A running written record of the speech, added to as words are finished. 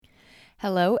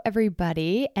Hello,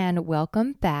 everybody, and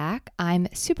welcome back. I'm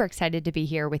super excited to be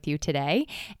here with you today,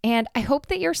 and I hope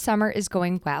that your summer is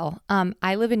going well.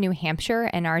 I live in New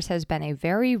Hampshire, and ours has been a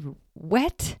very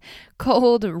wet,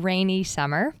 cold, rainy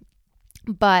summer,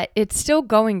 but it's still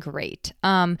going great.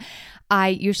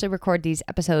 I usually record these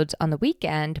episodes on the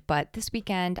weekend, but this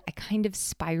weekend I kind of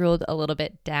spiraled a little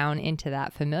bit down into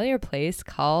that familiar place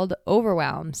called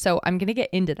overwhelm. So I'm going to get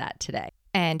into that today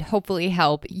and hopefully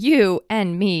help you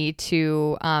and me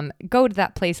to go to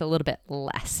that place a little bit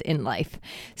less in life.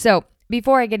 So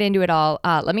before I get into it all,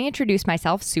 let me introduce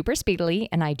myself super speedily,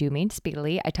 and I do mean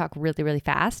speedily. I talk really, really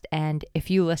fast, and if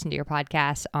you listen to your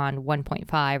podcast on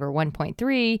 1.5 or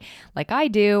 1.3 like I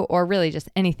do, or really just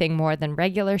anything more than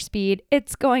regular speed,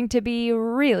 it's going to be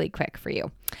really quick for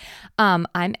you. I'm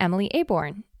Emily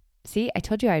Aborn. See, I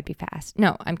told you I'd be fast.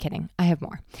 No, I'm kidding. I have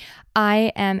more.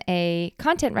 I am a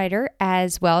content writer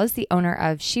as well as the owner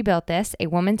of She Built This, a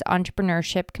women's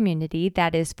entrepreneurship community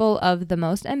that is full of the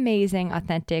most amazing,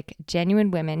 authentic, genuine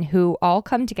women who all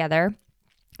come together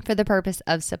for the purpose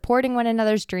of supporting one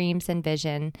another's dreams and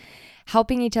vision,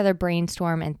 helping each other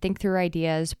brainstorm and think through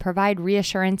ideas, provide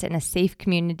reassurance in a safe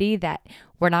community that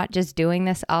we're not just doing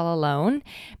this all alone.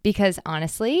 Because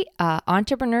honestly,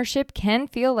 entrepreneurship can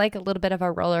feel like a little bit of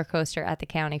a roller coaster at the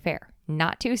county fair.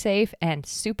 Not too safe and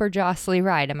super jostly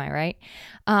ride, am I right?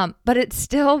 But it's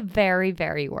still very,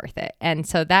 very worth it. And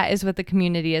so that is what the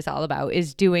community is all about,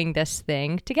 is doing this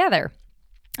thing together.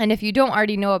 And if you don't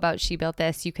already know about She Built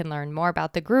This, you can learn more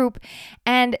about the group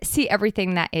and see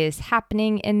everything that is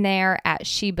happening in there at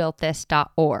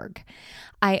shebuiltthis.org.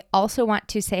 I also want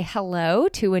to say hello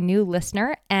to a new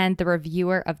listener and the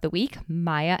reviewer of the week,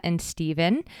 Maya and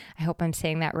Steven. I hope I'm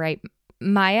saying that right.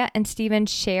 Maya and Steven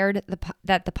shared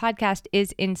that the podcast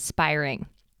is inspiring.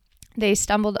 They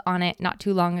stumbled on it not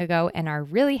too long ago and are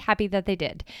really happy that they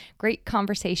did. Great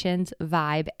conversations,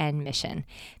 vibe, and mission.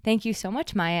 Thank you so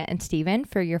much, Maya and Steven,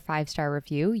 for your 5-star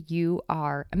review. You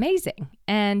are amazing.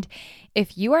 And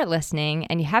if you are listening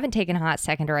and you haven't taken a hot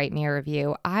second to write me a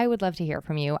review, I would love to hear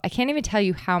from you. I can't even tell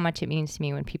you how much it means to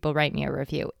me when people write me a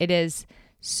review. It is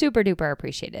super duper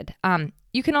appreciated.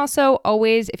 You can also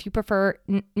always, if you prefer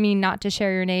me not to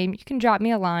share your name, you can drop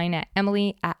me a line at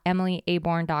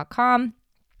emily@emilyaborn.com.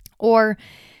 Or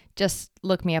just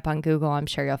look me up on Google. I'm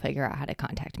sure you'll figure out how to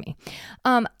contact me.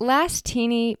 Last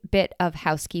teeny bit of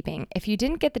housekeeping. If you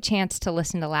didn't get the chance to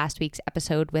listen to last week's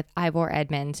episode with Ivor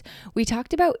Edmonds, we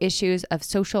talked about issues of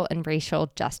social and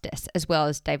racial justice, as well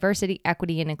as diversity,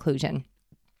 equity, and inclusion.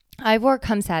 Ivor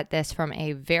comes at this from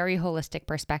a very holistic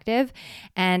perspective,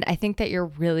 and I think that you're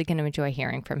really going to enjoy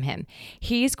hearing from him.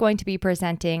 He's going to be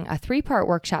presenting a 3-part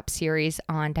workshop series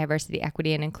on diversity,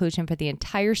 equity, and inclusion for the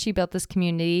entire She Built This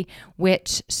community,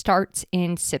 which starts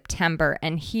in September.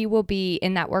 And he will be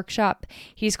in that workshop.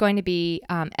 He's going to be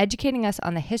educating us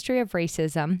on the history of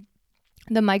racism,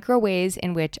 the micro ways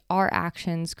in which our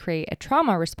actions create a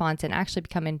trauma response and actually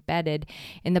become embedded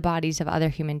in the bodies of other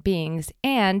human beings,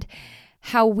 and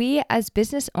how we as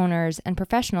business owners and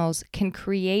professionals can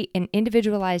create an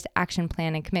individualized action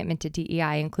plan and commitment to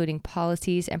DEI, including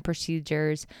policies and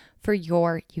procedures for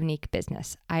your unique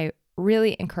business. I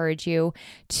really encourage you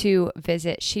to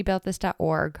visit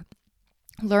shebuiltthis.org,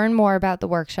 learn more about the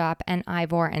workshop and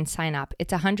Ivor, and sign up.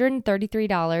 It's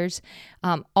 $133.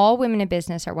 All women in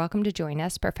business are welcome to join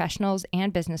us, professionals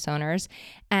and business owners,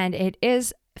 and it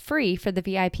is free for the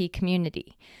VIP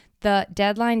community. The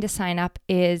deadline to sign up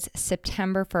is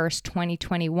September 1st,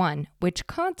 2021, which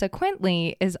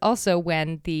consequently is also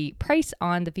when the price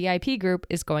on the VIP group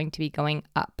is going to be going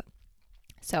up.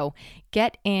 So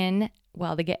get in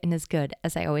while the getting is good,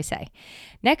 as I always say.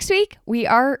 Next week, we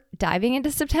are diving into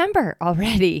September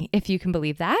already, if you can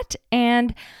believe that.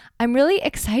 And I'm really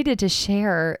excited to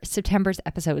share September's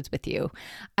episodes with you.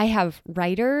 I have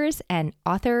writers and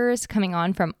authors coming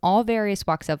on from all various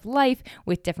walks of life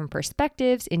with different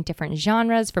perspectives in different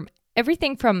genres, from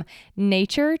everything from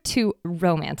nature to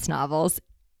romance novels.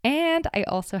 And I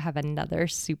also have another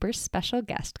super special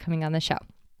guest coming on the show.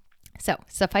 So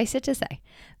suffice it to say,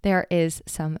 there is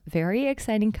some very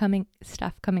exciting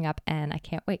stuff coming up, and I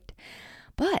can't wait.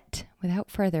 But without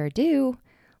further ado,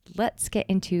 let's get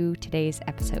into today's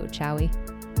episode, shall we?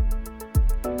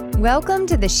 Welcome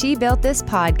to the She Built This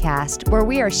podcast, where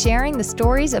we are sharing the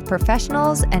stories of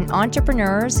professionals and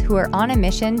entrepreneurs who are on a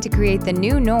mission to create the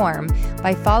new norm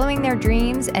by following their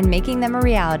dreams and making them a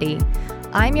reality.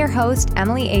 I'm your host,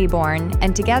 Emily Aborn,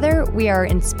 and together we are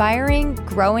inspiring,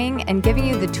 growing, and giving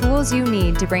you the tools you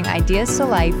need to bring ideas to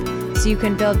life so you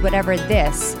can build whatever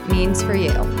this means for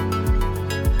you.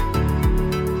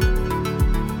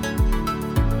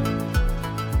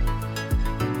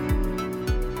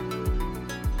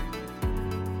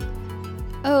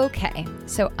 Okay,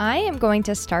 so I am going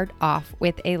to start off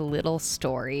with a little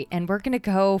story, and we're going to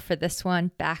go for this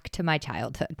one back to my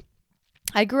childhood.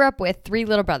 I grew up with 3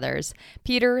 little brothers,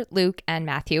 Peter, Luke, and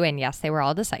Matthew, and yes, they were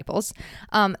all disciples.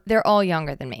 They're all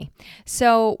younger than me.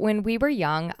 So when we were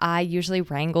young, I usually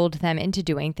wrangled them into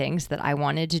doing things that I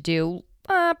wanted to do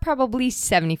probably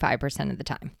 75% of the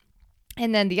time.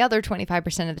 And then the other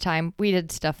 25% of the time, we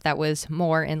did stuff that was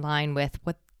more in line with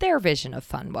what their vision of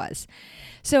fun was.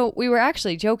 So we were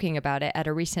actually joking about it at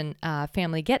a recent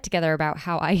family get-together about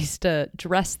how I used to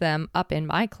dress them up in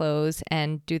my clothes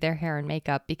and do their hair and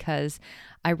makeup because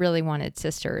I really wanted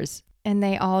sisters. And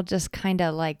they all just kind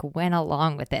of like went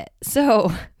along with it.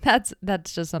 So that's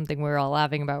just something we were all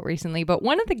laughing about recently. But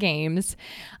one of the games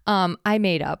I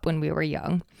made up when we were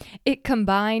young, it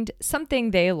combined something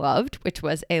they loved, which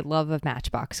was a love of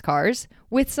Matchbox cars,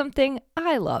 with something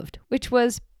I loved, which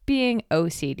was being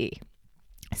OCD.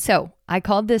 So I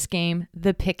called this game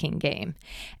the picking game.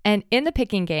 And in the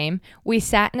picking game, we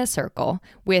sat in a circle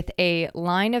with a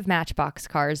line of Matchbox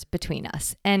cars between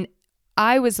us. And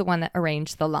I was the one that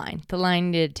arranged the line. The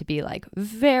line needed to be like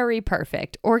very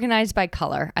perfect, organized by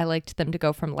color. I liked them to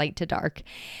go from light to dark.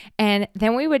 And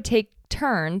then we would take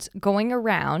turns going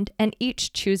around and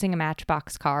each choosing a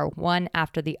Matchbox car, one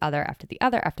after the other, after the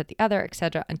other, after the other,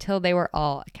 etc., until they were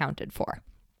all accounted for.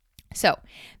 So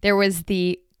there was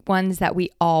the ones that we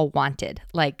all wanted,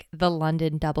 like the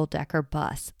London double-decker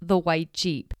bus, the white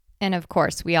Jeep. And of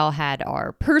course, we all had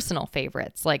our personal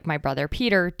favorites. Like my brother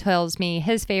Peter tells me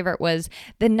his favorite was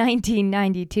the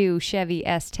 1992 Chevy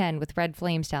S10 with red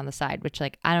flames down the side, which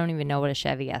I don't even know what a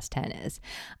Chevy S10 is.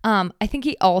 I think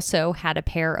he also had a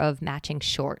pair of matching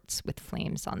shorts with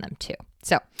flames on them too.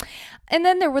 So, and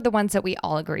then there were the ones that we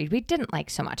all agreed we didn't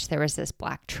like so much. There was this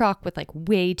black truck with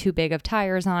way too big of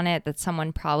tires on it that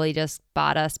someone probably just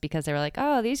bought us because they were like,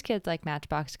 oh, these kids like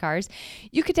Matchbox cars.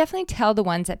 You could definitely tell the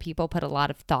ones that people put a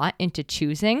lot of thought into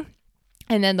choosing,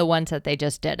 and then the ones that they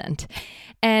just didn't.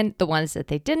 And the ones that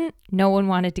they didn't, no one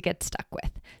wanted to get stuck with.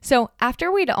 So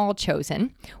after we'd all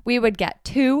chosen, we would get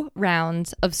 2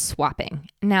 rounds of swapping.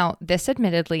 Now, this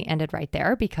admittedly ended right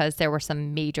there because there were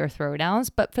some major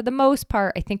throwdowns, but for the most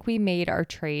part, I think we made our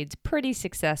trades pretty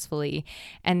successfully,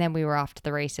 and then we were off to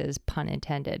the races, pun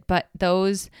intended. But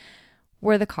those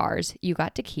were the cars you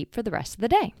got to keep for the rest of the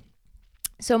day.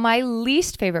 So my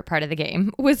least favorite part of the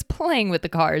game was playing with the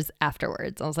cars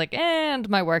afterwards. I was like, and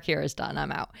my work here is done,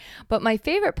 I'm out. But my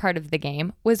favorite part of the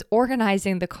game was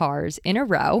organizing the cars in a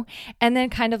row and then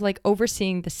kind of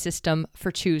overseeing the system for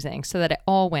choosing so that it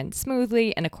all went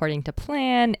smoothly and according to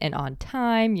plan and on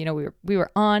time. We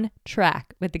were on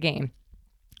track with the game.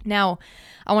 Now,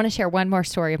 I want to share one more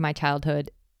story of my childhood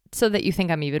so that you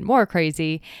think I'm even more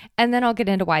crazy, and then I'll get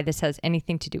into why this has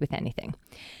anything to do with anything.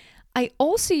 I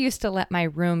also used to let my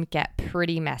room get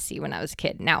pretty messy when I was a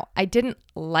kid. Now, I didn't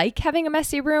like having a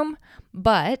messy room,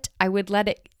 but I would let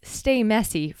it stay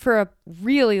messy for a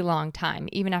really long time,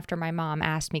 even after my mom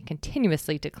asked me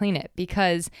continuously to clean it,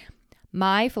 because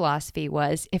my philosophy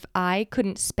was if I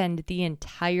couldn't spend the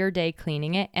entire day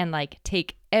cleaning it and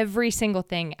take every single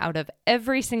thing out of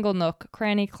every single nook,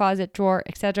 cranny, closet, drawer,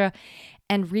 etc.,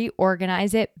 and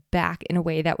reorganize it back in a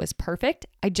way that was perfect,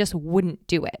 I just wouldn't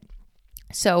do it.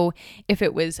 So if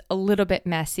it was a little bit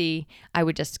messy, I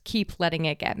would just keep letting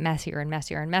it get messier and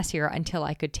messier and messier until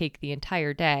I could take the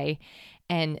entire day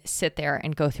and sit there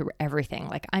and go through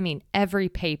everything. Every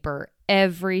paper,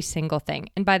 every single thing.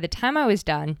 And by the time I was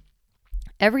done,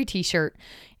 every t-shirt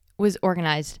was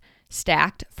organized,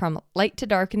 stacked from light to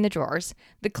dark in the drawers.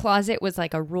 The closet was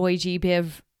like a Roy G.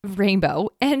 Biv rainbow,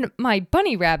 and my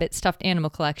bunny rabbit stuffed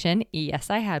animal collection, yes,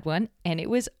 I had one, and it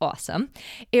was awesome.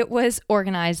 It was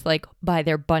organized by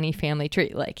their bunny family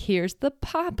tree. Here's the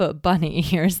papa bunny,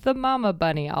 here's the mama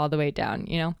bunny, all the way down,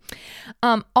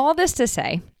 all this to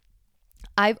say,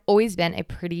 I've always been a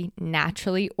pretty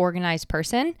naturally organized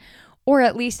person, or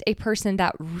at least a person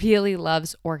that really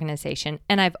loves organization.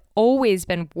 And I've always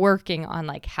been working on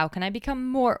how can I become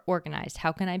more organized?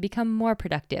 How can I become more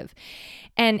productive?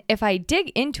 And if I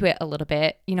dig into it a little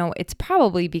bit, it's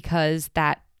probably because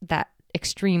that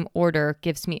extreme order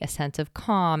gives me a sense of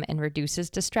calm and reduces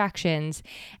distractions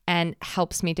and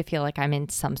helps me to feel like I'm in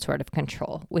some sort of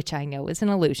control, which I know is an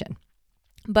illusion.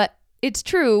 But it's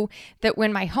true that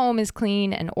when my home is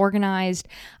clean and organized,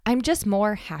 I'm just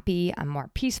more happy, I'm more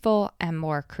peaceful, I'm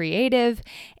more creative,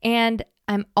 and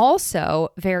I'm also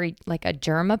very a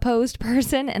germ-opposed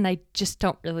person, and I just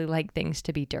don't really like things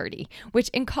to be dirty, which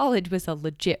in college was a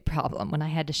legit problem when I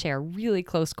had to share really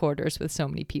close quarters with so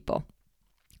many people.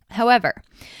 However,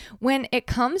 when it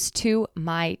comes to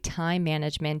my time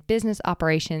management, business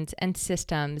operations, and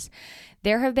systems,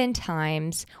 there have been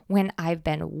times when I've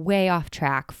been way off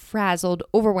track, frazzled,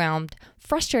 overwhelmed,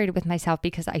 frustrated with myself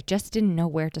because I just didn't know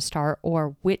where to start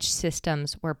or which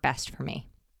systems were best for me.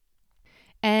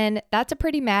 And that's a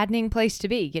pretty maddening place to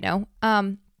be,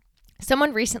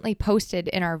 Someone recently posted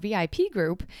in our VIP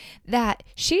group that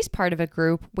she's part of a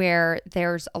group where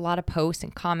there's a lot of posts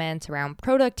and comments around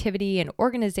productivity and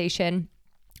organization.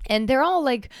 And they're all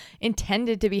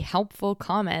intended to be helpful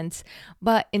comments,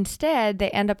 but instead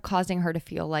they end up causing her to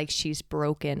feel like she's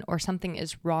broken or something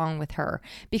is wrong with her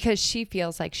because she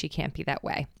feels like she can't be that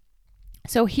way.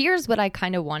 So here's what I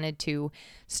kind of wanted to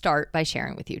start by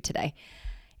sharing with you today.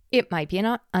 It might be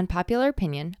an unpopular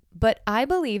opinion, but I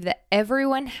believe that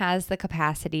everyone has the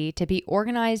capacity to be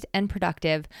organized and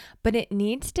productive, but it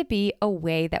needs to be a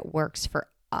way that works for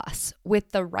us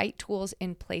with the right tools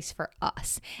in place for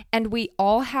us. And we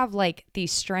all have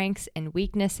these strengths and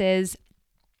weaknesses.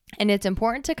 And it's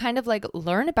important to kind of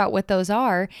learn about what those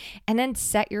are and then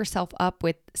set yourself up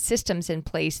with systems in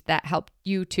place that help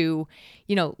you to,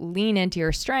 lean into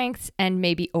your strengths and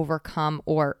maybe overcome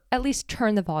or at least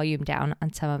turn the volume down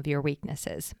on some of your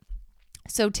weaknesses.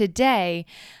 So today,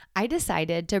 I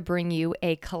decided to bring you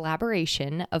a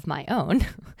collaboration of my own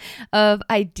of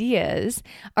ideas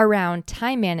around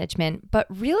time management, but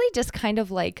really just kind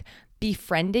of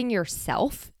befriending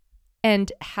yourself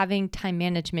and having time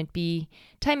management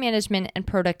and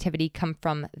productivity come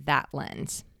from that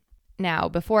lens. Now,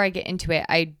 before I get into it,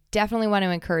 I definitely want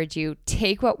to encourage you,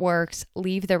 take what works,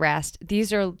 leave the rest.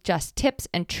 These are just tips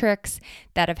and tricks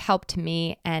that have helped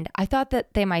me, and I thought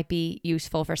that they might be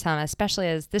useful for some, especially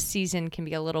as this season can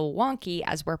be a little wonky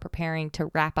as we're preparing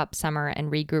to wrap up summer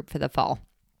and regroup for the fall.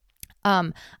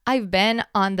 I've been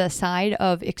on the side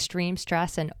of extreme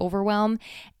stress and overwhelm,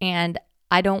 and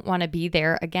I don't want to be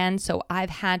there again. So I've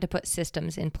had to put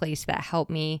systems in place that help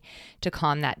me to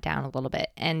calm that down a little bit.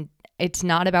 And it's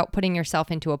not about putting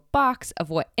yourself into a box of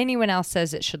what anyone else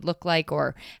says it should look like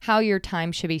or how your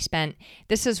time should be spent.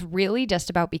 This is really just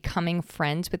about becoming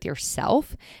friends with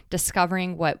yourself,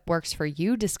 discovering what works for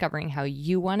you, discovering how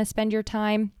you want to spend your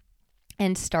time,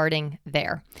 and starting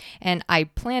there. And I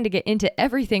plan to get into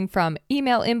everything from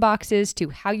email inboxes to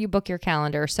how you book your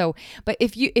calendar. But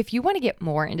if you want to get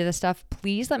more into this stuff,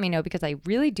 please let me know because I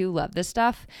really do love this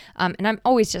stuff. And I'm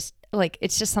always just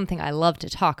it's just something I love to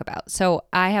talk about. So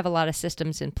I have a lot of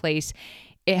systems in place.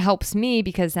 It helps me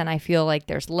because then I feel like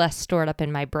there's less stored up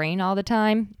in my brain all the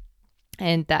time.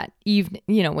 And that even,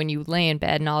 when you lay in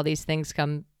bed and all these things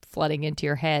come flooding into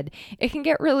your head, it can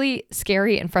get really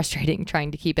scary and frustrating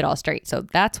trying to keep it all straight. So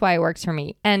that's why it works for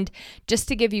me. And just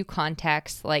to give you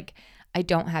context, I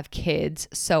don't have kids,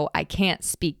 so I can't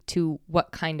speak to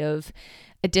what kind of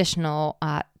additional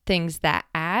things that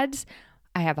adds.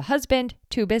 I have a husband,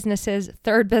 2 businesses,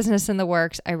 3rd business in the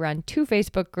works. I run 2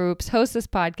 Facebook groups, host this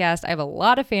podcast. I have a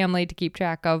lot of family to keep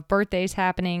track of, birthdays,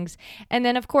 happenings. And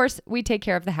then, of course, we take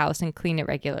care of the house and clean it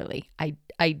regularly.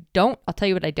 I'll tell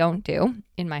you what I don't do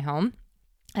in my home.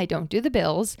 I don't do the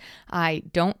bills. I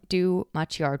don't do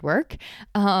much yard work.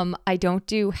 I don't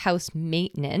do house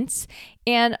maintenance.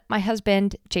 And my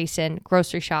husband, Jason,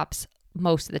 grocery shops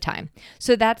most of the time.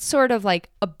 So that's sort of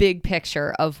a big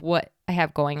picture of what I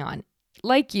have going on.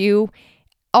 Like you,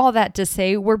 all that to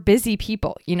say, we're busy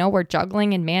people. We're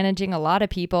juggling and managing a lot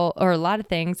of people or a lot of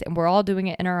things, and we're all doing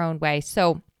it in our own way.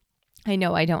 So I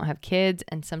know I don't have kids,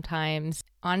 and sometimes,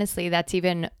 honestly, that's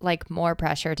even more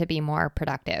pressure to be more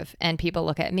productive. And people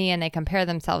look at me and they compare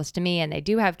themselves to me, and they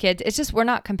do have kids. It's just we're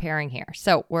not comparing here.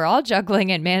 So we're all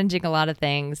juggling and managing a lot of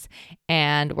things,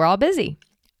 and we're all busy.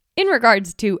 In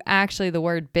regards to actually the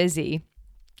word busy,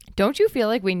 don't you feel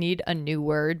like we need a new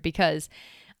word? Because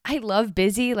I love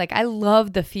busy. I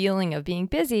love the feeling of being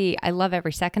busy. I love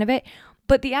every second of it.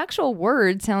 But the actual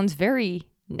word sounds very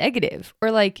negative or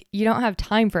you don't have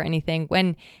time for anything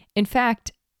when, in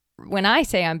fact, when I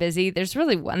say I'm busy, there's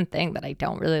really one thing that I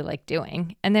don't really like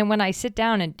doing. And then when I sit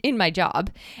down in my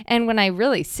job and when I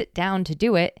really sit down to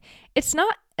do it, it's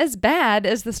not as bad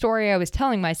as the story I was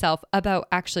telling myself about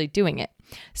actually doing it.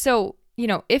 So,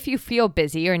 if you feel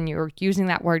busy and you're using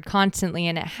that word constantly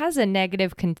and it has a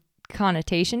negative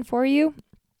connotation for you,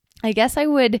 I guess I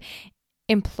would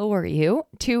implore you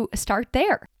to start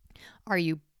there. Are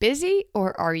you busy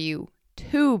or are you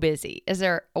too busy? Is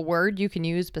there a word you can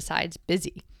use besides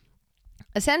busy?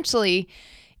 Essentially,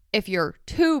 if you're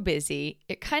too busy,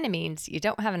 it kind of means you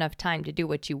don't have enough time to do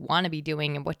what you want to be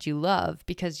doing and what you love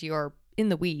because you're in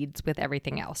the weeds with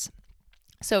everything else.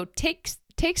 So take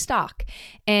stock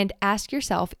and ask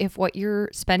yourself if what you're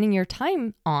spending your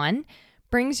time on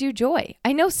brings you joy.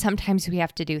 I know sometimes we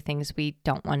have to do things we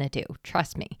don't want to do.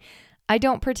 Trust me. I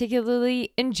don't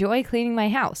particularly enjoy cleaning my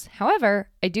house. However,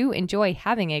 I do enjoy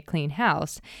having a clean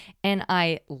house, and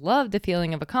I love the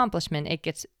feeling of accomplishment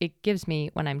it gives me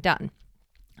when I'm done.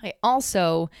 I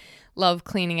also love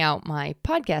cleaning out my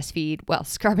podcast feed while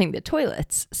scrubbing the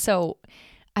toilets. So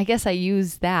I guess I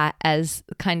use that as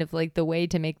kind of like the way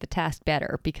to make the task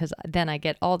better, because then I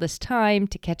get all this time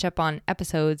to catch up on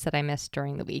episodes that I missed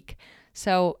during the week.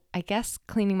 So I guess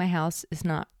cleaning my house is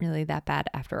not really that bad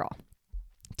after all.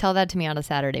 Tell that to me on a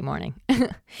Saturday morning.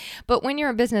 But when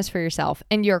you're in business for yourself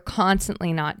and you're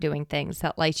constantly not doing things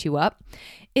that light you up,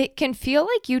 it can feel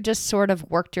like you just sort of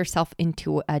worked yourself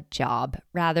into a job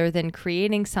rather than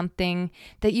creating something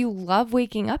that you love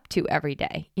waking up to every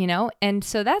day, you know? And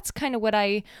so that's kind of what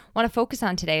I want to focus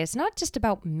on today. It's not just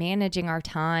about managing our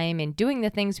time and doing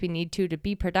the things we need to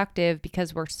be productive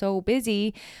because we're so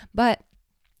busy, but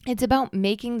it's about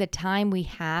making the time we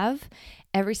have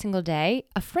every single day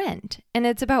a friend. And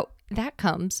it's about that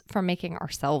comes from making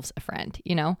ourselves a friend,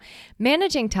 you know?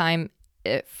 Managing time,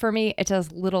 for me, it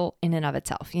does little in and of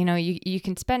itself. You know, you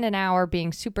can spend an hour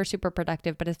being super, super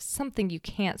productive, but if it's something you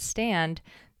can't stand,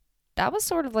 that was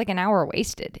sort of like an hour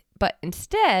wasted. But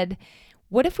instead,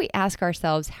 what if we ask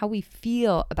ourselves how we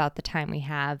feel about the time we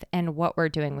have and what we're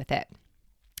doing with it?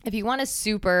 If you want a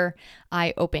super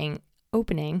eye-opening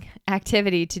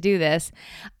activity to do this,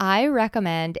 I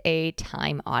recommend a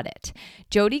time audit.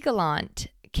 Jody Gallant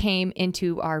came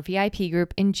into our VIP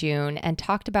group in June and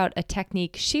talked about a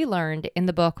technique she learned in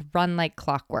the book Run Like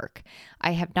Clockwork.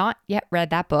 I have not yet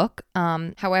read that book.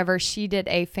 However, she did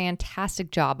a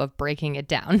fantastic job of breaking it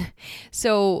down.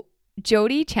 So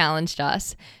Jody challenged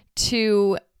us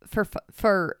to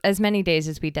for as many days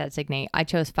as we designate. I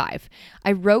chose 5.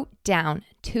 I wrote down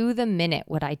to the minute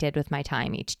what I did with my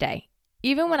time each day.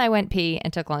 Even when I went pee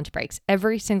and took lunch breaks,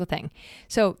 every single thing.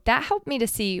 So that helped me to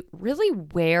see really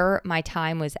where my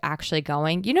time was actually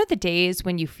going. You know, the days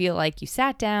when you feel like you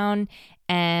sat down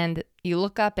and you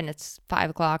look up and it's 5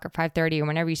 o'clock or 5:30 or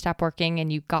whenever you stop working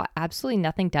and you got absolutely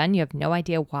nothing done. You have no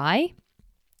idea why.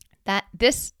 That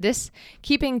this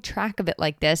keeping track of it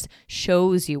like this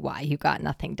shows you why you got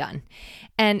nothing done.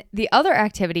 And the other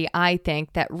activity I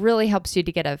think that really helps you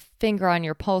to get a finger on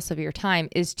your pulse of your time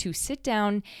is to sit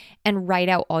down and write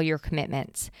out all your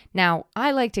commitments. Now, I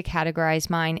like to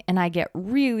categorize mine and I get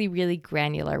really, really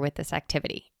granular with this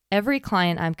activity. Every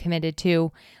client I'm committed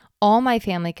to, all my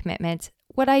family commitments,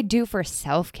 what I do for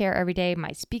self-care every day,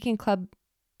 my speaking club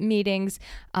meetings,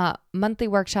 monthly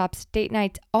workshops, date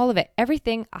nights, all of it,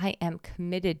 everything I am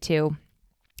committed to,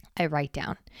 I write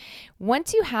down.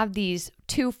 Once you have these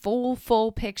 2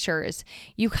 full pictures,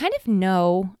 you kind of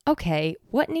know, okay,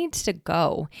 what needs to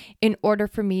go in order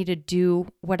for me to do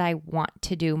what I want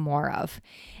to do more of.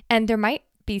 And there might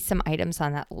be some items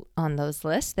on those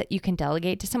lists that you can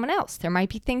delegate to someone else. There might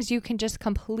be things you can just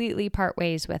completely part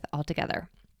ways with altogether.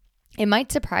 It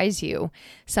might surprise you,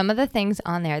 some of the things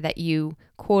on there that you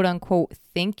quote unquote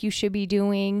think you should be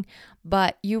doing,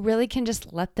 but you really can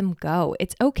just let them go.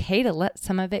 It's okay to let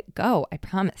some of it go. I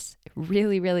promise. It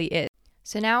really, really is.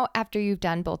 So now after you've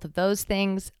done both of those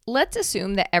things, let's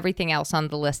assume that everything else on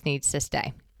the list needs to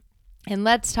stay. And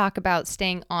let's talk about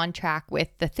staying on track with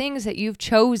the things that you've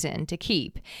chosen to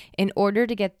keep in order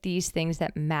to get these things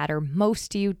that matter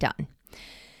most to you done.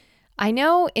 I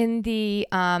know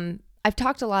I've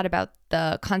talked a lot about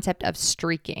the concept of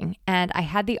streaking, and I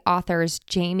had the authors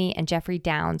Jamie and Jeffrey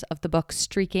Downs of the book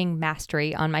Streaking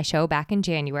Mastery on my show back in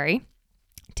January.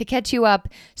 To catch you up,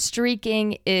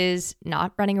 streaking is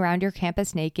not running around your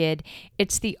campus naked.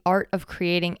 It's the art of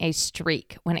creating a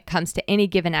streak when it comes to any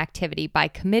given activity by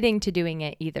committing to doing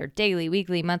it either daily,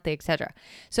 weekly, monthly, etc.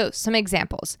 So some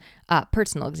examples,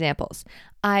 personal examples.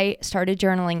 I started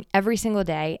journaling every single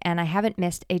day, and I haven't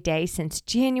missed a day since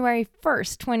January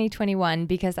 1st, 2021,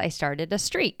 because I started a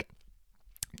streak.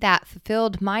 That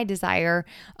fulfilled my desire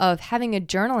of having a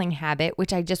journaling habit,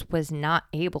 which I just was not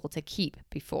able to keep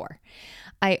before.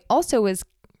 I also was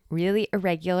really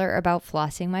irregular about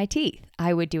flossing my teeth.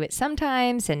 I would do it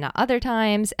sometimes and not other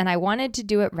times, and I wanted to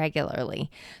do it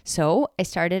regularly. So I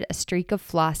started a streak of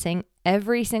flossing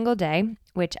every single day,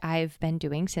 which I've been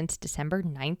doing since December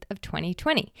 9th of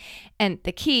 2020. And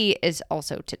the key is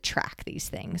also to track these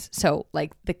things. So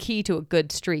like the key to a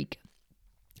good streak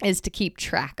is to keep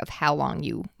track of how long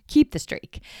you keep the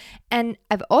streak. And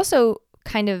I've also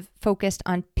kind of focused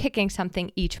on picking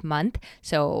something each month.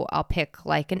 So I'll pick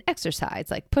like an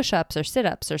exercise, like push-ups or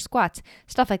sit-ups or squats,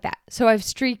 stuff like that. So I've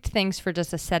streaked things for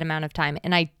just a set amount of time.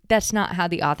 And that's not how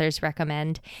the authors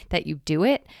recommend that you do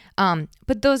it.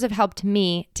 But those have helped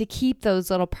me to keep those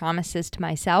little promises to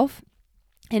myself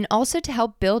and also to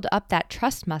help build up that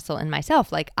trust muscle in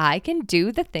myself. Like, I can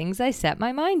do the things I set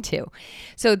my mind to.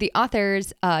 So the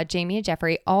authors, Jamie and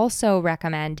Jeffrey, also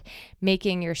recommend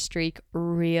making your streak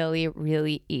really,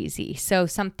 really easy. So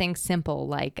something simple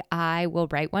like, I will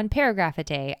write 1 paragraph a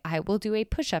day. I will do a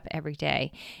push-up every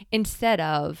day, instead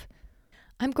of,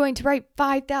 I'm going to write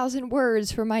 5,000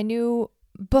 words for my new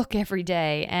book every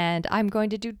day, and I'm going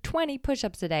to do 20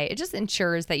 push-ups a day. It just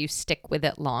ensures that you stick with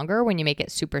it longer when you make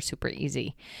it super, super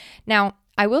easy. Now,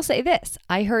 I will say this.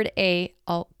 I heard a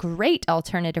great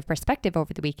alternative perspective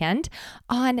over the weekend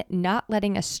on not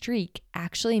letting a streak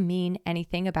actually mean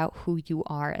anything about who you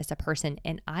are as a person,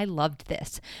 and I loved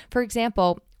this. For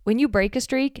example, when you break a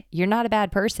streak, you're not a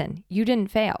bad person. You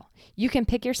didn't fail. You can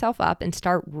pick yourself up and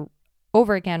start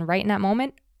over again right in that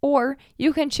moment, or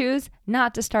you can choose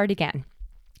not to start again.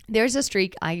 There's a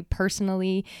streak I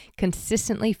personally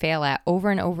consistently fail at over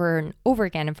and over and over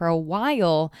again. And for a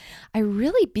while, I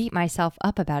really beat myself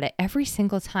up about it every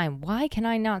single time. Why can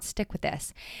I not stick with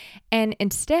this? And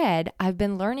instead, I've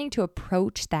been learning to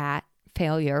approach that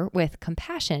failure with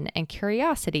compassion and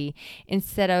curiosity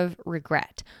instead of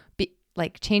regret.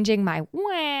 Like changing my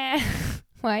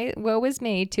why, woe is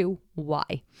me, to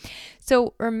why.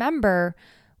 So remember,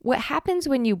 what happens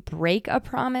when you break a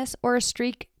promise or a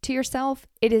streak to yourself,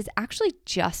 it is actually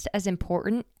just as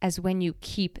important as when you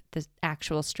keep the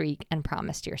actual streak and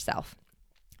promise to yourself.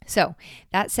 So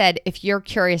that said, if you're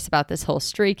curious about this whole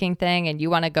streaking thing and you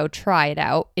want to go try it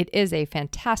out, it is a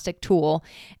fantastic tool.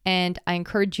 And I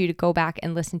encourage you to go back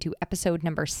and listen to episode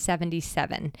number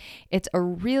 77. It's a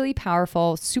really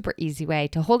powerful, super easy way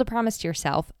to hold a promise to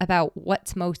yourself about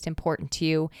what's most important to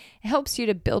you. It helps you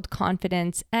to build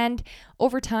confidence, and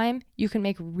over time, you can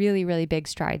make really, really big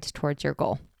strides towards your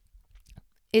goal.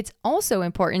 It's also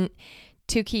important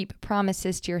to keep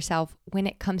promises to yourself when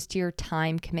it comes to your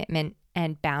time commitment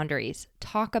and boundaries.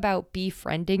 Talk about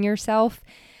befriending yourself.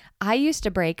 I used to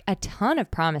break a ton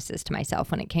of promises to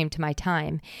myself when it came to my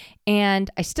time, and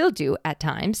I still do at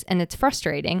times, and it's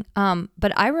frustrating.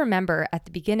 But I remember at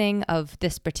the beginning of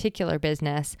this particular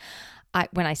business,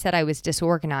 when I said I was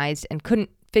disorganized and couldn't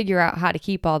figure out how to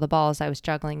keep all the balls I was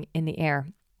juggling in the air.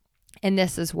 And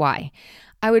this is why.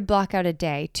 I would block out a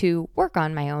day to work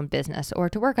on my own business or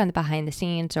to work on the behind the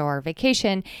scenes or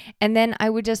vacation. And then I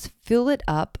would just fill it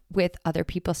up with other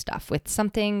people's stuff, with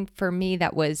something for me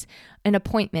that was an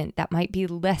appointment that might be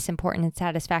less important and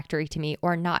satisfactory to me,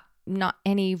 or not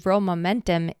any real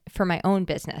momentum for my own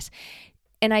business.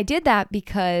 And I did that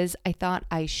because I thought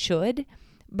I should,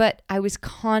 but I was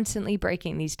constantly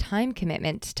breaking these time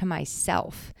commitments to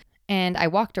myself. And I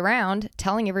walked around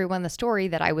telling everyone the story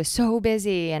that I was so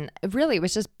busy, and really it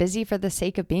was just busy for the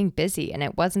sake of being busy, and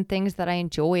it wasn't things that I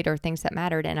enjoyed or things that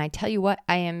mattered. And I tell you what,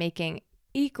 I am making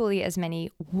equally as many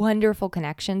wonderful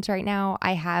connections right now.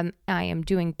 I am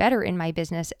doing better in my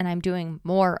business, and I'm doing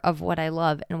more of what I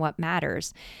love and what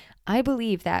matters. I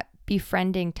believe that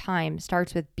befriending time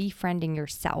starts with befriending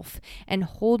yourself and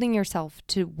holding yourself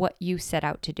to what you set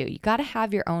out to do. You got to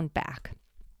have your own back.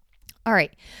 All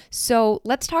right, so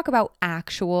let's talk about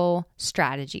actual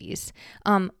strategies.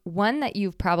 One that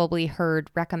you've probably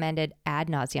heard recommended ad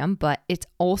nauseum, but it's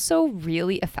also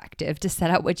really effective to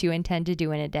set out what you intend to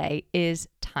do in a day, is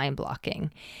time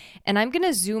blocking. And I'm going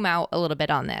to zoom out a little bit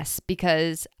on this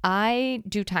because I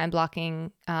do time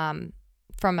blocking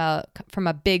from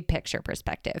a big picture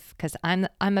perspective, because I'm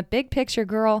a big picture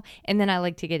girl, and then I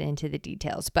like to get into the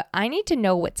details. But I need to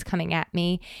know what's coming at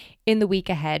me in the week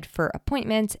ahead for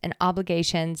appointments and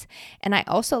obligations, and I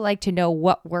also like to know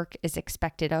what work is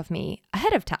expected of me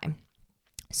ahead of time.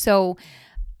 So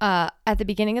at the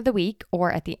beginning of the week,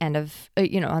 or at the end of,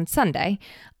 on Sunday,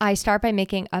 I start by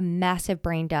making a massive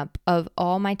brain dump of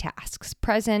all my tasks,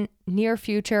 present, near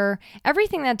future,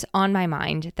 everything that's on my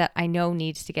mind that I know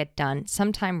needs to get done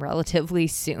sometime relatively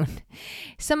soon.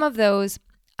 Some of those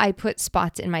I put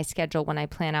spots in my schedule when I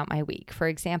plan out my week. For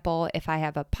example, if I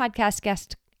have a podcast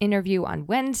guest interview on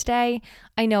Wednesday,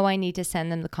 I know I need to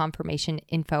send them the confirmation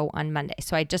info on Monday.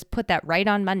 So I just put that right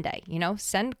on Monday,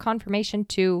 send confirmation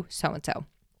to so-and-so.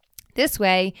 This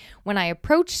way, when I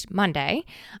approach Monday,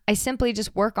 I simply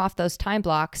just work off those time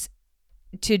blocks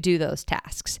to do those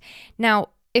tasks.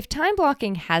 Now, if time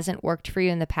blocking hasn't worked for you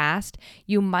in the past,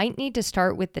 you might need to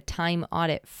start with the time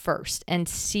audit first and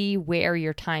see where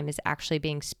your time is actually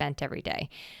being spent every day.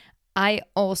 I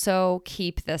also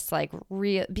keep this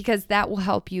real, because that will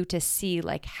help you to see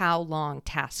how long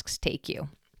tasks take you.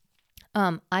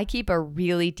 I keep a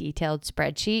really detailed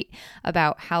spreadsheet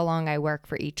about how long I work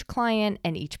for each client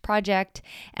and each project,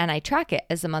 and I track it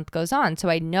as the month goes on. So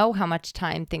I know how much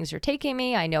time things are taking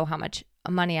me. I know how much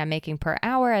money I'm making per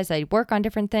hour as I work on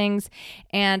different things.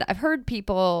 And I've heard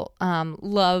people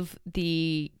love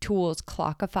the tools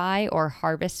Clockify or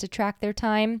Harvest to track their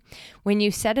time. When you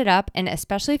set it up, and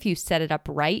especially if you set it up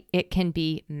right, it can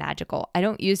be magical. I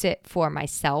don't use it for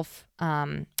myself.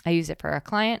 I use it for a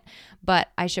client, but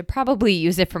I should probably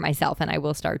use it for myself, and I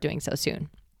will start doing so soon.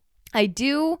 I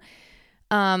do.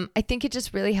 I think it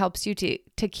just really helps you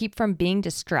to keep from being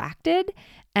distracted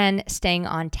and staying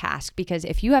on task, because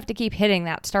if you have to keep hitting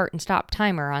that start and stop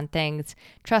timer on things,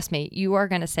 trust me, you are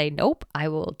going to say, nope, I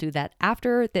will do that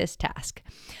after this task.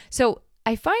 So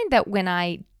I find that when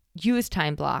I use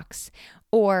time blocks,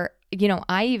 or,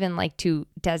 I even like to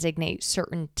designate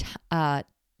certain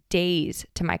days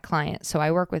to my clients. So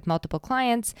I work with multiple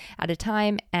clients at a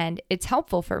time, and it's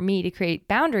helpful for me to create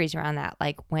boundaries around that.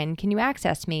 Like, when can you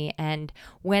access me? And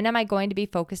when am I going to be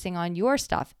focusing on your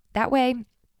stuff? That way,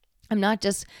 I'm not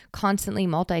just constantly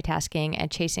multitasking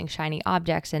and chasing shiny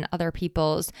objects and other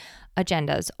people's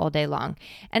agendas all day long.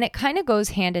 And it kind of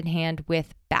goes hand in hand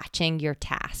with batching your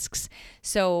tasks.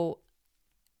 So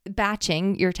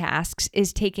batching your tasks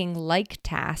is taking like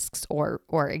tasks or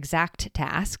exact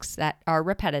tasks that are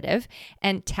repetitive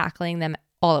and tackling them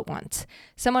all at once.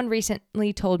 Someone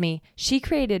recently told me she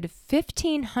created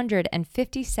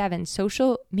 1,557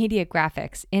 social media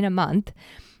graphics in a month.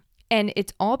 And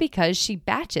it's all because she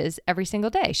batches every single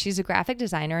day. She's a graphic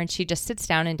designer, and she just sits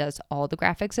down and does all the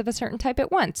graphics of a certain type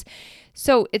at once.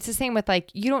 So it's the same with, like,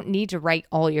 you don't need to write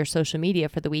all your social media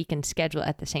for the week and schedule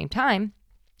at the same time,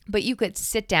 but you could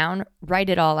sit down, write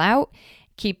it all out,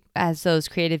 keep as those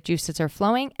creative juices are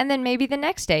flowing. And then maybe the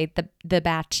next day, the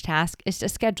batch task is to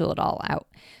schedule it all out.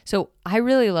 So I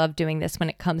really love doing this when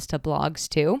it comes to blogs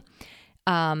too.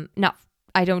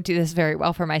 I don't do this very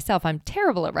well for myself. I'm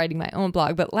terrible at writing my own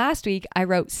blog, but last week I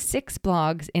wrote 6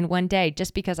 blogs in one day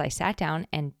just because I sat down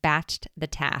and batched the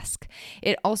task.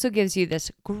 It also gives you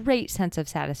this great sense of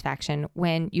satisfaction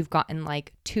when you've gotten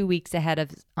like 2 weeks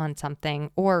ahead on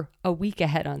something, or a week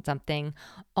ahead on something,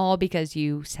 all because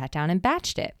you sat down and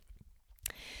batched it.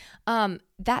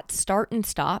 That start and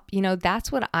stop,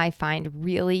 that's what I find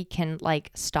really can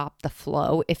like stop the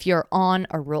flow if you're on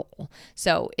a roll.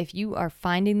 So if you are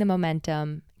finding the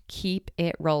momentum, keep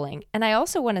it rolling. And I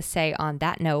also want to say on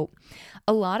that note,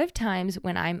 a lot of times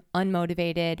when I'm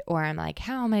unmotivated, or I'm like,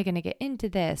 how am I going to get into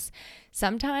this?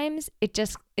 Sometimes it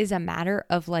just is a matter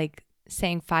of like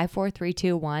saying 5, 4, 3,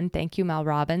 2, 1. Thank you, Mel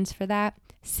Robbins, for that.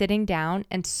 Sitting down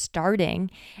and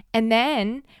starting. And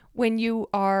then when you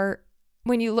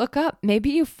look up,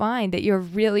 maybe you find that you're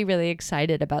really, really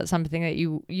excited about something that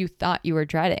you thought you were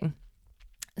dreading.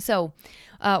 So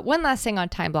one last thing on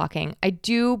time blocking. I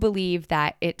do believe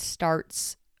that it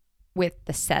starts with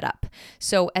the setup.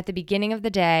 So at the beginning of the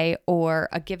day or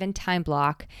a given time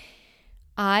block,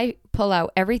 I pull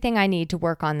out everything I need to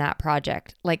work on that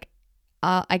project. Like,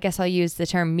 I guess I'll use the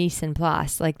term mise en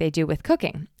place like they do with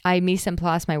cooking. I mise en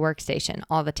place my workstation.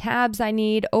 All the tabs I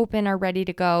need open are ready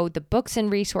to go. The books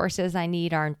and resources I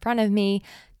need are in front of me.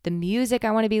 The music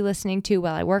I want to be listening to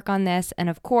while I work on this. And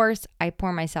of course, I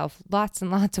pour myself lots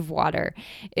and lots of water.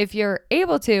 If you're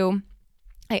able to,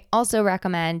 I also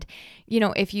recommend,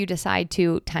 if you decide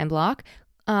to time block,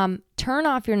 turn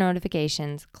off your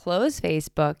notifications, close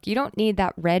Facebook. You don't need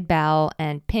that red bell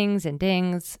and pings and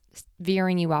dings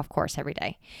veering you off course every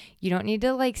day. You don't need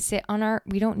to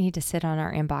we don't need to sit on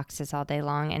our inboxes all day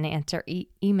long and answer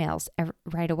emails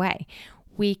right away.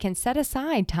 We can set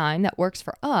aside time that works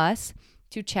for us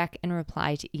to check and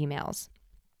reply to emails.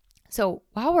 So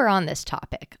while we're on this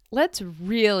topic, let's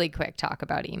really quick talk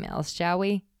about emails, shall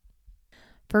we?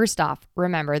 First off,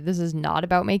 remember, this is not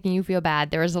about making you feel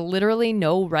bad. There is literally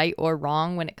no right or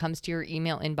wrong when it comes to your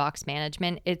email inbox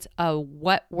management. It's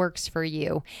what works for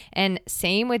you. And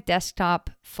same with desktop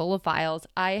full of files.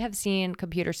 I have seen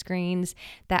computer screens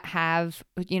that have,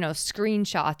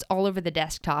 screenshots all over the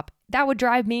desktop. That would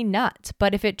drive me nuts.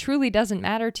 But if it truly doesn't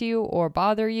matter to you or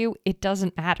bother you, it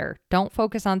doesn't matter. Don't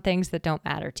focus on things that don't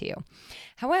matter to you.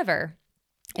 However,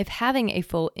 if having a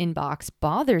full inbox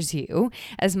bothers you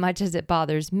as much as it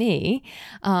bothers me,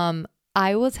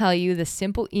 I will tell you the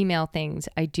simple email things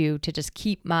I do to just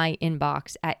keep my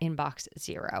inbox at inbox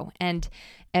 0. And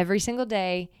every single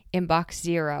day, inbox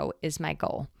 0 is my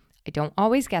goal. I don't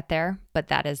always get there, but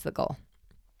that is the goal.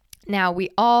 Now, we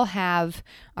all have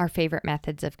our favorite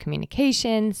methods of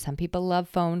communication. Some people love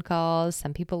phone calls.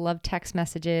 Some people love text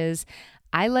messages.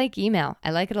 I like email.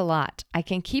 I like it a lot. I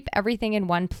can keep everything in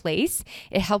one place.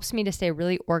 It helps me to stay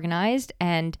really organized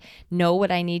and know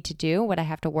what I need to do, what I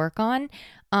have to work on.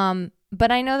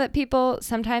 But I know that people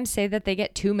sometimes say that they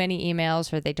get too many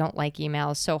emails or they don't like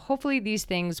emails. So hopefully these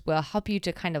things will help you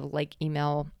to kind of like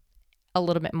email a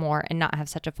little bit more and not have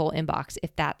such a full inbox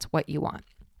if that's what you want.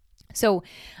 So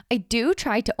I do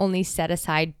try to only set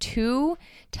aside 2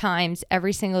 times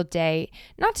every single day,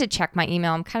 not to check my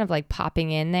email. I'm kind of like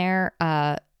popping in there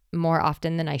more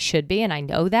often than I should be, and I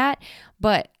know that.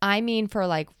 But I mean for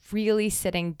like really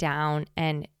sitting down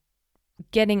and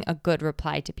getting a good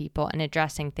reply to people and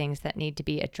addressing things that need to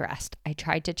be addressed. I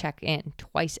try to check in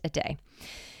twice a day.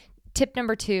 Tip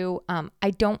number 2,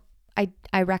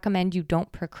 I recommend you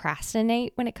don't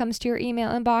procrastinate when it comes to your email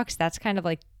inbox. That's kind of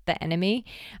like the enemy.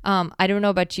 I don't know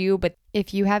about you, but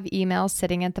if you have emails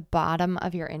sitting at the bottom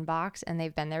of your inbox and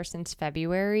they've been there since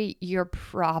February, you're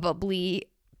probably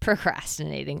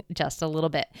procrastinating just a little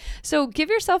bit. So give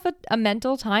yourself a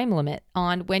mental time limit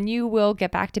on when you will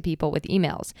get back to people with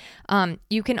emails.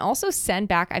 You can also send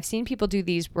back, I've seen people do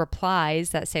these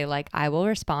replies that say like, I will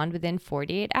respond within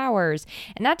 48 hours.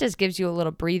 And that just gives you a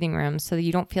little breathing room so that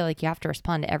you don't feel like you have to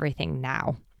respond to everything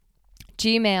now.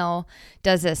 Gmail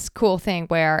does this cool thing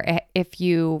where if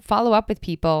you follow up with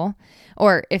people,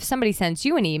 or if somebody sends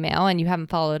you an email and you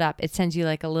haven't followed up, it sends you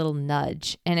like a little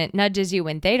nudge, and it nudges you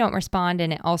when they don't respond,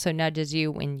 and it also nudges you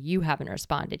when you haven't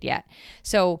responded yet.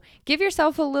 So give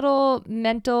yourself a little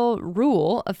mental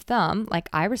rule of thumb, like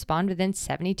I respond within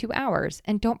 72 hours,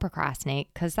 and don't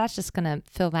procrastinate, because that's just going to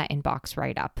fill that inbox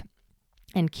right up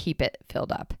and keep it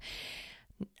filled up.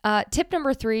 Tip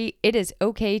number 3, it is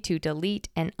okay to delete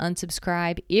and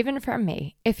unsubscribe, even from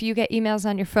me. If you get emails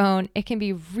on your phone, it can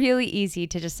be really easy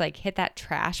to just like hit that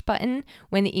trash button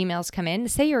when the emails come in.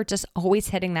 Say you're just always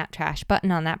hitting that trash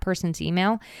button on that person's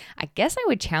email. I guess I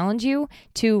would challenge you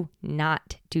to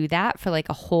not do that for like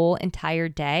a whole entire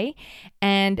day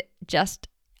and just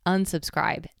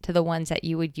unsubscribe to the ones that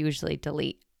you would usually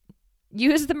delete.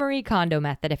 Use the Marie Kondo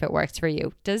method if it works for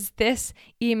you. Does this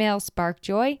email spark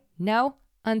joy? No?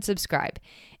 Unsubscribe.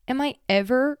 Am I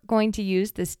ever going to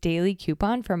use this daily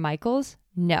coupon from Michaels?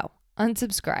 No.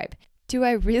 Unsubscribe. Do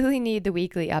I really need the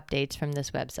weekly updates from this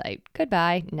website?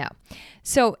 Goodbye. No.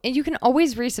 So you can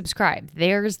always resubscribe.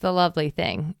 There's the lovely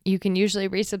thing. You can usually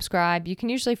resubscribe. You can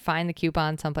usually find the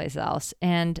coupon someplace else.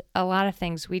 And a lot of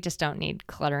things we just don't need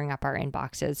cluttering up our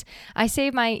inboxes. I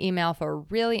save my email for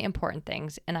really important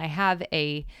things, and I have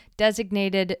a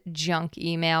designated junk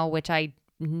email, which I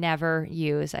never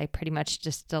use. I pretty much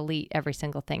just delete every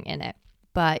single thing in it.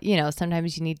 But,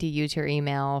 sometimes you need to use your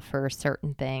email for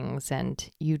certain things and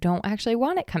you don't actually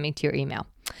want it coming to your email.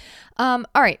 All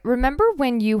right. Remember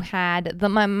when you had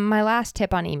my last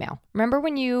tip on email? Remember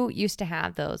when you used to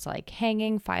have those like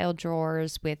hanging file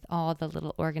drawers with all the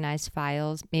little organized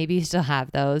files? Maybe you still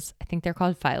have those. I think they're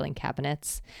called filing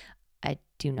cabinets. I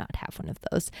do not have one of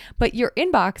those. But your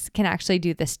inbox can actually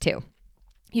do this too.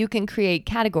 You can create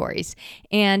categories,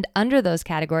 and under those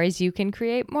categories, you can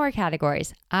create more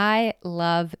categories. I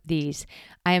love these.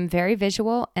 I am very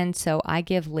visual, and so I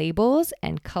give labels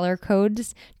and color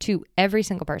codes to every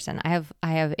single person. I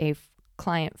have a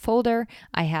client folder.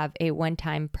 I have a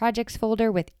one-time projects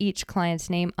folder with each client's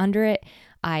name under it.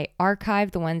 I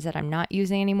archive the ones that I'm not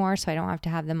using anymore, so I don't have to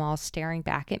have them all staring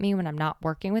back at me when I'm not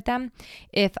working with them.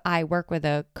 If I work with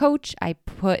a coach,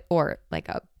 or like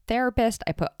a therapist,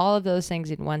 I put all of those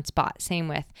things in one spot. Same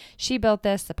with She Built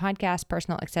This, the podcast,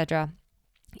 personal, etc.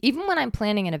 Even when I'm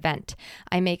planning an event,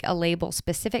 I make a label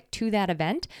specific to that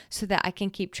event so that I can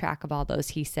keep track of all those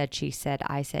he said, she said,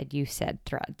 I said, you said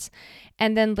threads.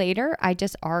 And then later, I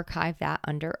just archive that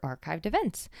under archived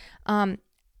events.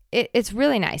 It's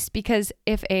really nice because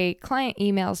if a client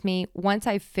emails me, once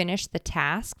I've finished the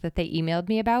task that they emailed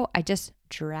me about, I just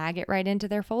drag it right into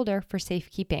their folder for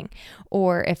safekeeping.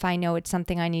 Or if I know it's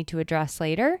something I need to address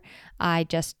later, I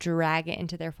just drag it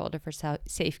into their folder for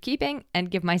safekeeping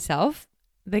and give myself,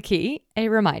 the key, a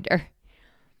reminder.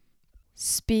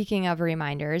 Speaking of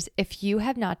reminders, if you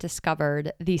have not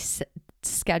discovered the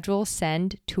Schedule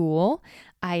Send tool,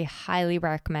 I highly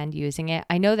recommend using it.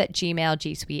 I know that Gmail,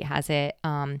 G Suite has it.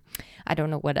 I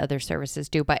don't know what other services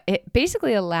do, but it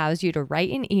basically allows you to write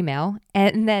an email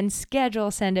and then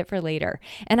send it for later.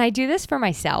 And I do this for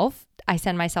myself. I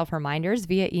send myself reminders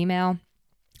via email.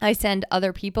 I send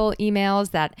other people emails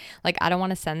that I don't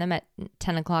want to send them at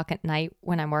 10 o'clock at night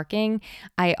when I'm working.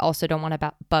 I also don't want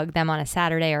to bug them on a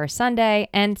Saturday or a Sunday.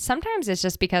 And sometimes it's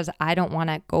just because I don't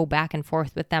want to go back and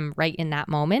forth with them right in that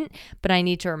moment, but I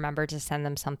need to remember to send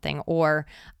them something, or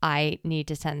I need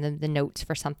to send them the notes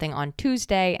for something on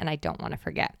Tuesday and I don't want to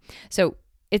forget. So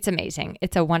it's amazing.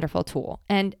 It's a wonderful tool.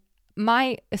 And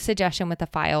my suggestion with the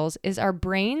files is our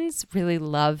brains really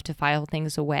love to file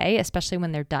things away, especially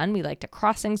when they're done. We like to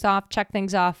cross things off, check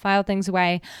things off, file things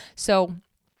away. So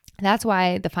That's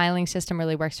why the filing system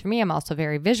really works for me. I'm also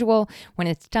very visual when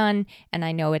it's done and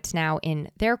I know it's now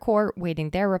in their court waiting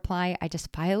their reply. I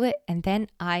just file it and then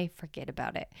I forget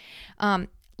about it.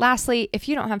 Lastly, if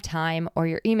you don't have time or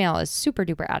your email is super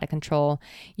duper out of control,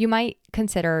 you might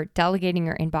consider delegating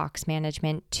your inbox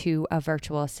management to a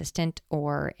virtual assistant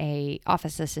or a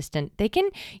office assistant. They can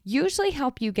usually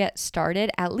help you get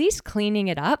started, at least cleaning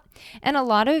it up. And a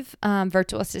lot of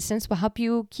virtual assistants will help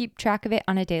you keep track of it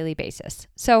on a daily basis.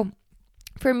 So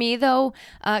for me, though,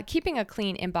 keeping a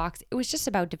clean inbox, it was just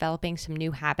about developing some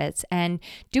new habits and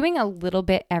doing a little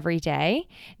bit every day,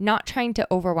 not trying to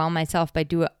overwhelm myself by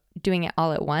doing it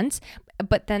all at once.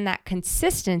 But then that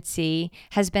consistency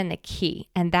has been the key,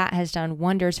 and that has done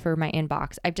wonders for my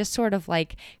inbox. I've just sort of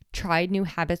like tried new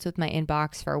habits with my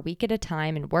inbox for a week at a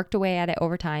time and worked away at it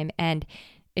over time, and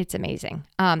it's amazing.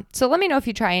 So let me know if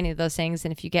you try any of those things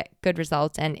and if you get good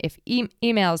results, and if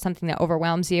email is something that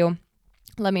overwhelms you,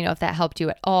 let me know if that helped you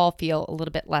at all feel a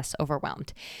little bit less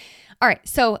overwhelmed. All right,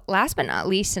 so last but not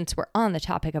least, since we're on the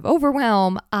topic of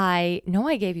overwhelm, I know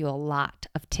I gave you a lot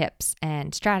of tips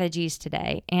and strategies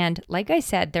today. And like I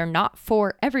said, they're not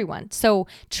for everyone. So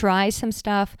try some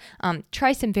stuff,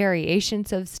 try some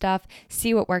variations of stuff,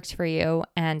 see what works for you,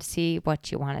 and see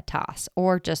what you want to toss,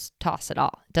 or just toss it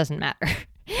all. It doesn't matter.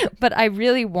 But I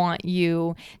really want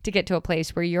you to get to a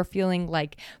place where you're feeling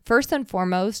like, first and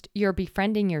foremost, you're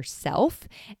befriending yourself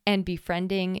and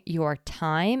befriending your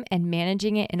time and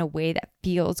managing it in a way that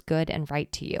feels good and right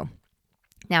to you.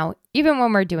 Now, even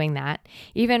when we're doing that,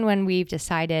 even when we've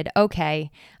decided,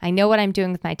 okay, I know what I'm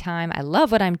doing with my time, I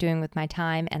love what I'm doing with my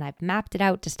time, and I've mapped it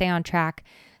out to stay on track,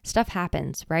 stuff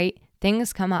happens, right?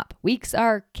 Things come up. Weeks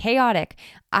are chaotic.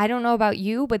 I don't know about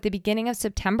you, but the beginning of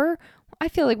September, I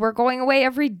feel like we're going away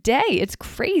every day. It's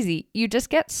crazy. You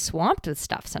just get swamped with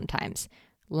stuff sometimes.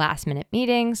 Last minute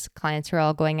meetings, clients are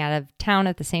all going out of town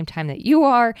at the same time that you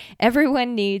are.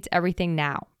 Everyone needs everything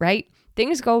now, right?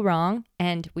 Things go wrong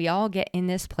and we all get in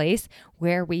this place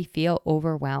where we feel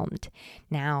overwhelmed.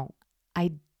 Now,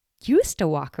 I used to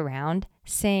walk around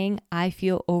saying I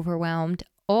feel overwhelmed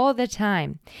all the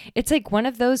time. It's like one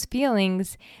of those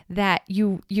feelings that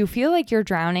you feel like you're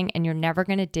drowning and you're never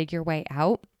going to dig your way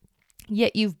out.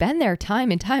 Yet you've been there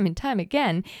time and time and time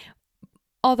again.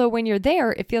 Although when you're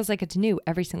there, it feels like it's new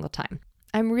every single time.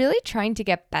 I'm really trying to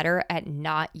get better at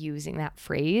not using that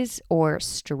phrase or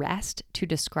stressed to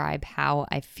describe how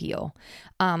I feel.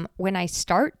 When I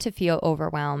start to feel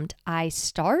overwhelmed, I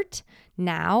start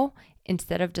now,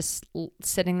 instead of just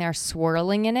sitting there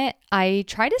swirling in it, I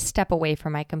try to step away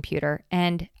from my computer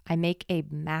and I make a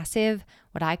massive,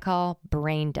 what I call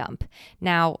brain dump.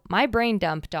 Now, my brain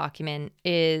dump document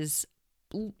is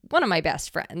one of my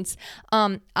best friends.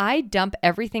 I dump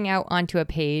everything out onto a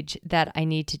page that I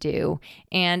need to do,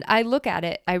 and I look at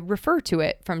it, I refer to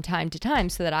it from time to time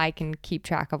so that I can keep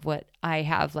track of what I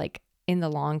have like in the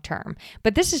long term.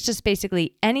 But this is just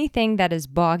basically anything that is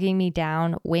bogging me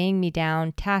down, weighing me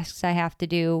down, tasks I have to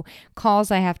do,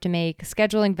 calls I have to make,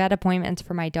 scheduling vet appointments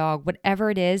for my dog,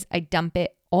 whatever it is, I dump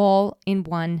it all in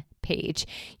one page.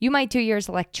 You might do yours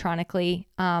electronically.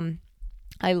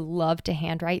 I love to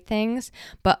handwrite things,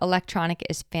 but electronic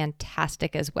is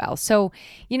fantastic as well. So,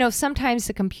 sometimes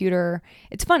the computer,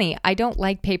 it's funny, I don't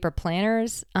like paper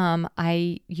planners.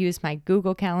 I use my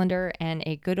Google Calendar and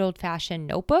a good old-fashioned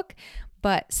notebook,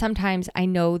 but sometimes I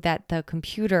know that the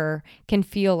computer can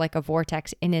feel like a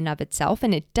vortex in and of itself,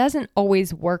 and it doesn't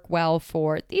always work well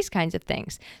for these kinds of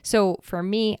things. So for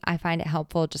me, I find it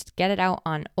helpful just to get it out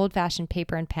on old-fashioned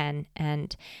paper and pen,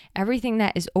 and everything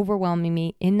that is overwhelming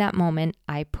me in that moment,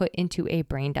 I put into a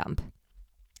brain dump.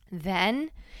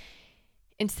 Then,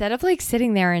 instead of like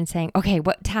sitting there and saying, okay,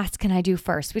 what task can I do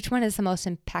first? Which one is the most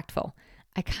impactful?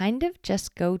 I kind of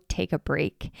just go take a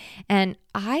break. And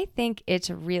I think it's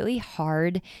really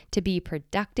hard to be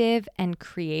productive and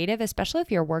creative, especially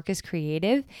if your work is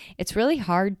creative. It's really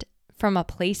hard from a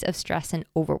place of stress and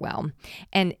overwhelm.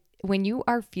 And when you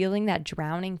are feeling that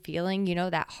drowning feeling,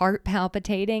 that heart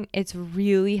palpitating, it's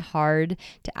really hard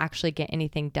to actually get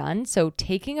anything done. So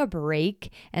taking a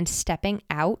break and stepping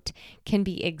out can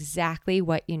be exactly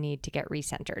what you need to get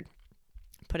recentered.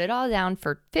 Put it all down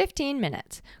for 15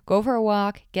 minutes. Go for a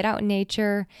walk, get out in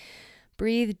nature,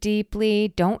 breathe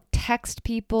deeply. Don't text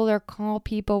people or call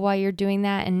people while you're doing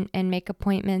that and make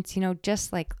appointments.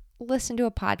 Just like listen to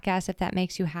a podcast if that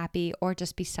makes you happy, or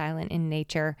just be silent in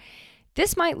nature.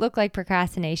 This might look like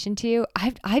procrastination to you.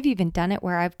 I've even done it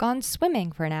where I've gone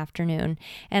swimming for an afternoon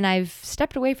and I've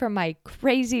stepped away from my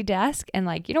crazy desk and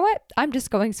like, you know what? I'm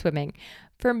just going swimming.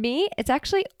 For me, it's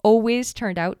actually always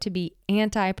turned out to be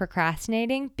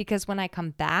anti-procrastinating, because when I come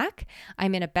back,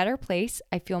 I'm in a better place.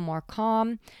 I feel more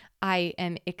calm. I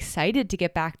am excited to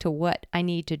get back to what I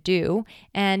need to do,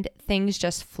 and things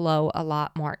just flow a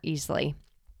lot more easily.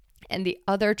 And the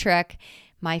other trick,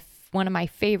 one of my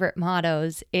favorite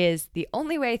mottos is the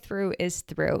only way through is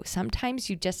through. Sometimes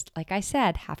you just, like I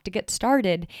said, have to get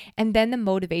started, and then the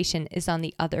motivation is on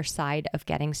the other side of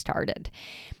getting started.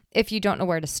 If you don't know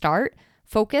where to start,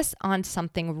 focus on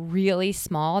something really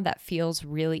small that feels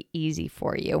really easy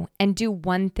for you and do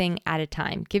one thing at a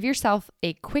time. Give yourself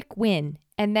a quick win.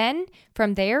 And then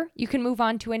from there, you can move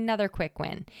on to another quick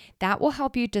win. That will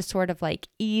help you to sort of like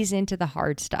ease into the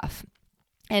hard stuff.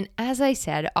 And as I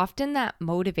said, often that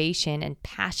motivation and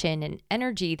passion and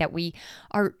energy that we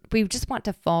just want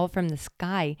to fall from the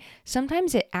sky,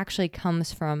 sometimes it actually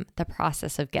comes from the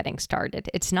process of getting started.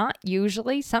 It's not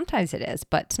usually, sometimes it is,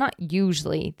 but it's not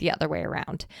usually the other way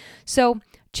around. So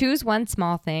choose one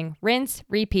small thing, rinse,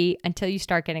 repeat until you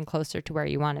start getting closer to where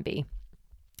you want to be.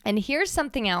 And here's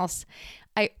something else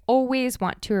I always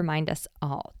want to remind us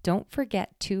all. Don't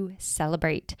forget to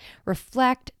celebrate,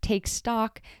 reflect, take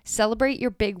stock, celebrate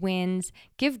your big wins,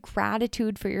 give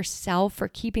gratitude for yourself for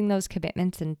keeping those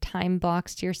commitments and time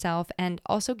blocks to yourself, and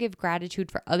also give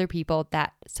gratitude for other people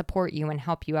that support you and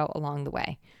help you out along the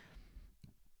way.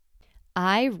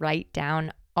 I write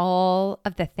down all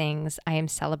of the things I am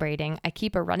celebrating. I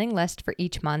keep a running list for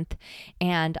each month,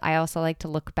 and I also like to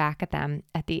look back at them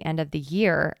at the end of the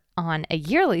year on a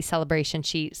yearly celebration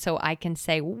sheet so I can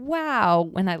say, wow,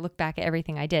 when I look back at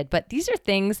everything I did. But these are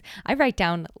things, I write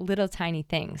down little tiny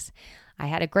things. I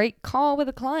had a great call with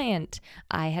a client.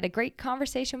 I had a great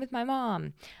conversation with my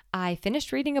mom. I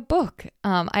finished reading a book.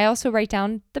 I also write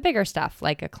down the bigger stuff,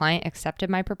 like a client accepted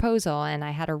my proposal and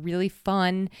I had a really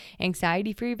fun,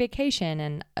 anxiety-free vacation,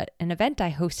 and an event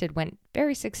I hosted went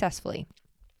very successfully.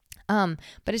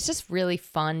 But it's just really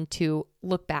fun to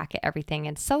look back at everything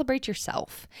and celebrate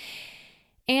yourself.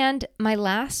 And my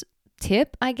last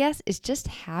tip, I guess, is just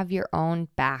have your own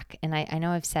back. And I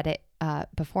know I've said it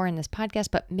before in this podcast,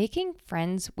 but making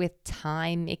friends with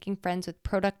time, making friends with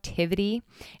productivity,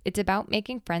 it's about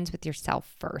making friends with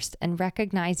yourself first and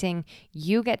recognizing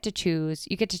you get to choose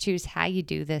how you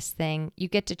do this thing. You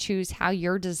get to choose how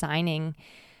you're designing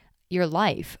your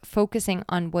life, focusing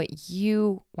on what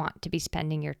you want to be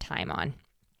spending your time on.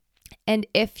 And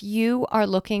if you are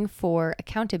looking for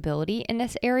accountability in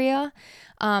this area,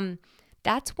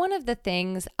 that's one of the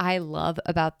things I love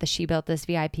about the She Built This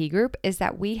VIP group is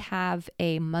that we have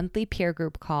a monthly peer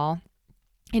group call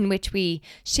in which we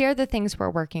share the things we're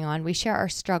working on, we share our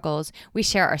struggles, we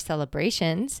share our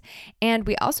celebrations, and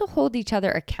we also hold each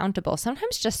other accountable.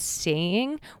 Sometimes just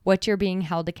saying what you're being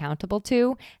held accountable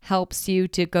to helps you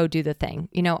to go do the thing.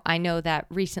 You know, I know that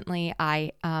recently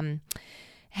I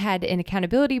had an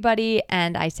accountability buddy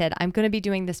and I said, I'm going to be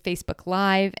doing this Facebook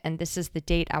Live and this is the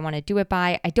date I want to do it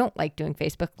by. I don't like doing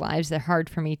Facebook Lives. They're hard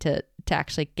for me to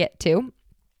actually get to.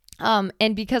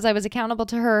 And because I was accountable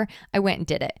to her, I went and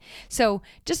did it. So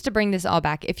just to bring this all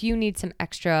back, if you need some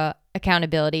extra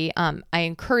accountability, I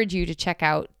encourage you to check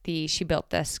out the She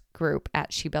Built This group at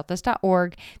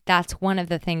shebuiltthis.org. That's one of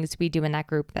the things we do in that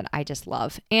group that I just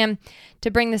love. And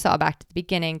to bring this all back to the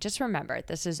beginning, just remember,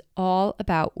 this is all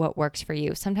about what works for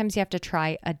you. Sometimes you have to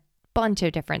try a bunch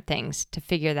of different things to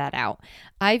figure that out.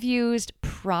 I've used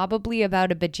probably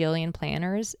about a bajillion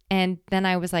planners, and then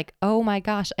I was like, oh my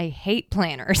gosh, I hate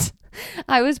planners.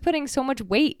 I was putting so much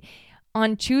weight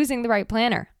on choosing the right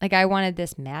planner. Like I wanted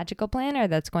this magical planner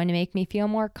that's going to make me feel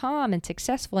more calm and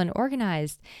successful and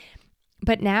organized.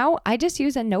 But now I just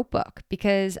use a notebook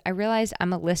because I realize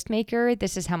I'm a list maker.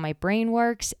 This is how my brain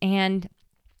works, and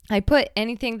I put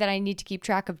anything that I need to keep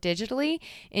track of digitally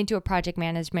into a project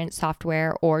management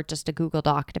software or just a Google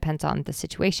Doc, depends on the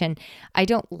situation. I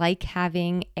don't like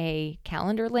having a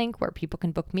calendar link where people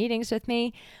can book meetings with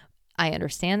me. I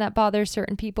understand that bothers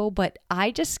certain people, but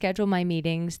I just schedule my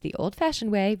meetings the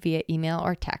old-fashioned way via email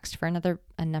or text for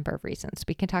a number of reasons.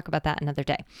 We can talk about that another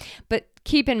day. But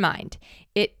keep in mind,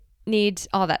 it needs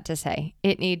all that to say,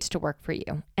 it needs to work for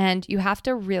you. And you have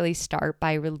to really start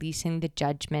by releasing the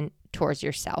judgment towards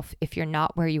yourself if you're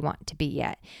not where you want to be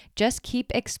yet. Just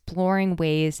keep exploring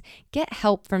ways, get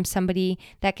help from somebody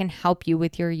that can help you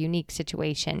with your unique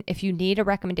situation. If you need a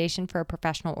recommendation for a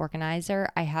professional organizer,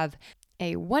 I have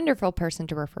a wonderful person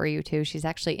to refer you to. She's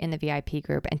actually in the VIP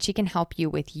group and she can help you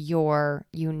with your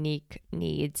unique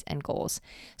needs and goals.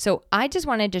 So I just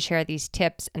wanted to share these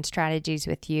tips and strategies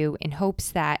with you in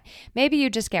hopes that maybe you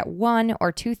just get one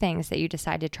or two things that you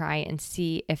decide to try and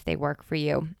see if they work for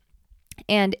you.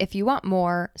 And if you want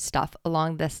more stuff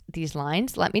along these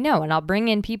lines, let me know, and I'll bring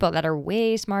in people that are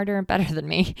way smarter and better than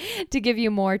me to give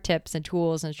you more tips and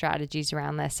tools and strategies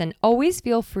around this. And always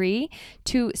feel free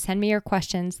to send me your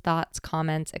questions, thoughts,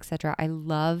 comments, etc. I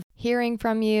love hearing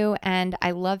from you, and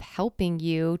I love helping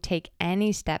you take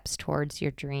any steps towards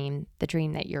your dream, the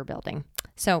dream that you're building.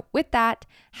 So with that,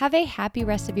 have a happy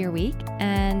rest of your week,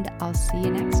 and I'll see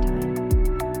you next time.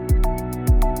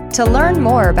 To learn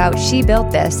more about She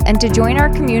Built This and to join our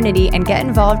community and get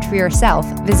involved for yourself,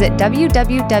 visit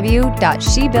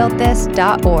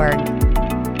www.shebuiltthis.org.